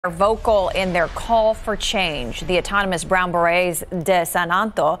Are vocal in their call for change. The autonomous Brown Berets de San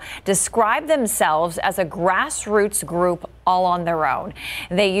Anto describe themselves as a grassroots group all on their own.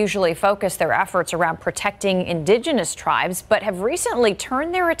 They usually focus their efforts around protecting indigenous tribes, but have recently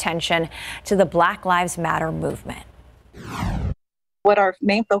turned their attention to the Black Lives Matter movement. What our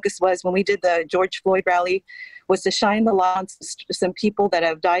main focus was when we did the George Floyd rally was to shine the light on some people that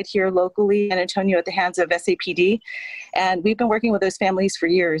have died here locally in Antonio at the hands of SAPD. And we've been working with those families for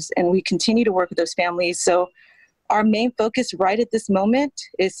years, and we continue to work with those families. So our main focus right at this moment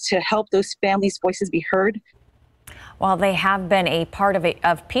is to help those families' voices be heard. While they have been a part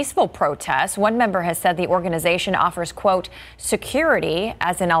of peaceful protests, one member has said the organization offers, quote, security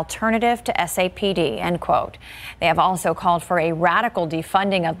as an alternative to SAPD, end quote. They have also called for a radical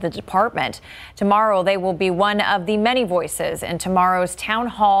defunding of the department. Tomorrow, they will be one of the many voices in tomorrow's town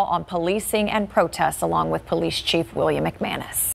hall on policing and protests, along with Police Chief William McManus.